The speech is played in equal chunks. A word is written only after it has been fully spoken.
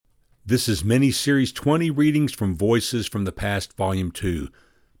This is Mini-Series 20 Readings from Voices from the Past, Volume 2,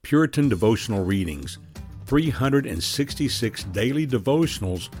 Puritan Devotional Readings, 366 daily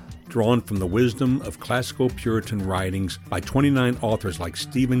devotionals drawn from the wisdom of classical Puritan writings by 29 authors like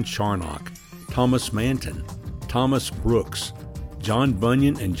Stephen Charnock, Thomas Manton, Thomas Brooks, John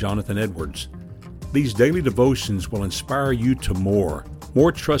Bunyan, and Jonathan Edwards. These daily devotions will inspire you to more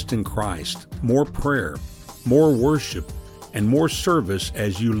trust in Christ, more prayer, more worship, and more service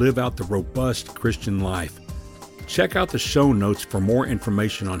as you live out the robust Christian life. Check out the show notes for more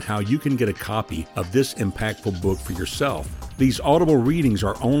information on how you can get a copy of this impactful book for yourself. These audible readings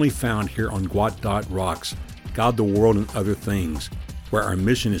are only found here on Gwot Rocks, God, the World, and Other Things, where our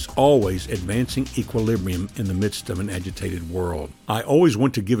mission is always advancing equilibrium in the midst of an agitated world. I always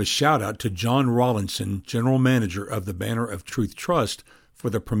want to give a shout out to John Rawlinson, General Manager of the Banner of Truth Trust, for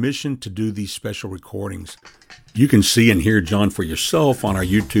the permission to do these special recordings. You can see and hear John for yourself on our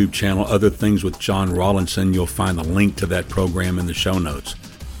YouTube channel, Other Things with John Rawlinson. You'll find the link to that program in the show notes.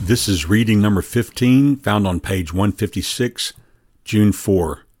 This is reading number 15, found on page 156, June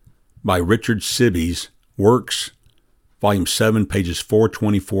 4, by Richard Sibbies, Works, Volume 7, pages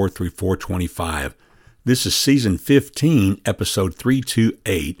 424 through 425. This is Season 15, Episode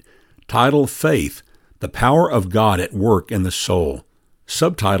 328, title Faith, the Power of God at Work in the Soul.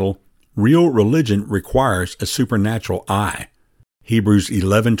 Subtitle, Real Religion Requires a Supernatural Eye. Hebrews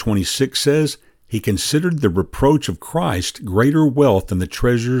 11:26 says, He considered the reproach of Christ greater wealth than the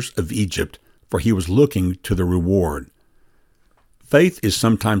treasures of Egypt, for he was looking to the reward. Faith is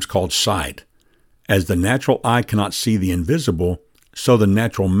sometimes called sight. As the natural eye cannot see the invisible, so the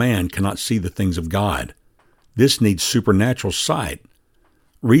natural man cannot see the things of God. This needs supernatural sight.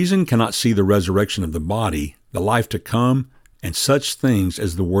 Reason cannot see the resurrection of the body, the life to come, and such things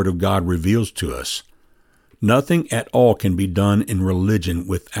as the Word of God reveals to us. Nothing at all can be done in religion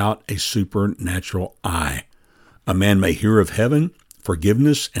without a supernatural eye. A man may hear of heaven,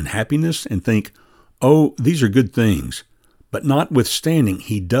 forgiveness, and happiness and think, oh, these are good things. But notwithstanding,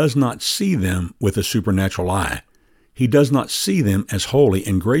 he does not see them with a supernatural eye. He does not see them as holy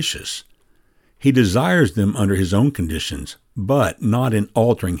and gracious. He desires them under his own conditions, but not in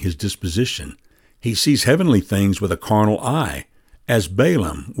altering his disposition. He sees heavenly things with a carnal eye, as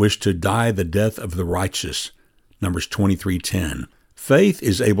Balaam wished to die the death of the righteous. Numbers 23:10. Faith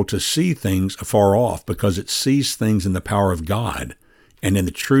is able to see things afar off because it sees things in the power of God and in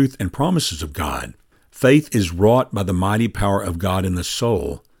the truth and promises of God. Faith is wrought by the mighty power of God in the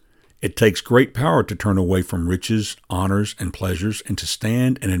soul. It takes great power to turn away from riches, honors, and pleasures and to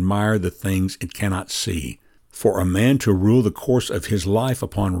stand and admire the things it cannot see. For a man to rule the course of his life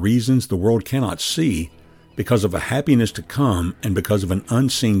upon reasons the world cannot see, because of a happiness to come and because of an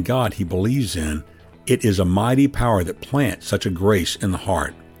unseen God he believes in, it is a mighty power that plants such a grace in the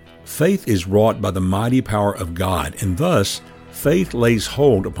heart. Faith is wrought by the mighty power of God, and thus faith lays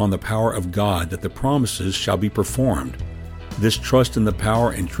hold upon the power of God that the promises shall be performed. This trust in the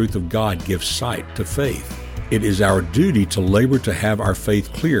power and truth of God gives sight to faith. It is our duty to labor to have our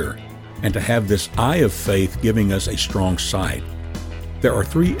faith clear, and to have this eye of faith giving us a strong sight. There are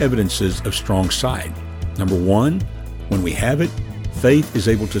three evidences of strong sight. Number one, when we have it, faith is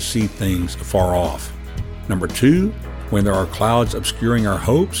able to see things afar off. Number two, when there are clouds obscuring our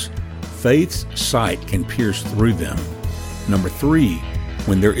hopes, faith's sight can pierce through them. Number three,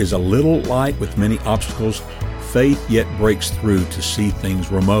 when there is a little light with many obstacles, faith yet breaks through to see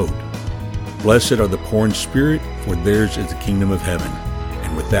things remote. Blessed are the poor in spirit, for theirs is the kingdom of heaven.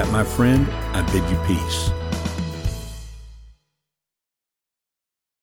 And with that, my friend, I bid you peace.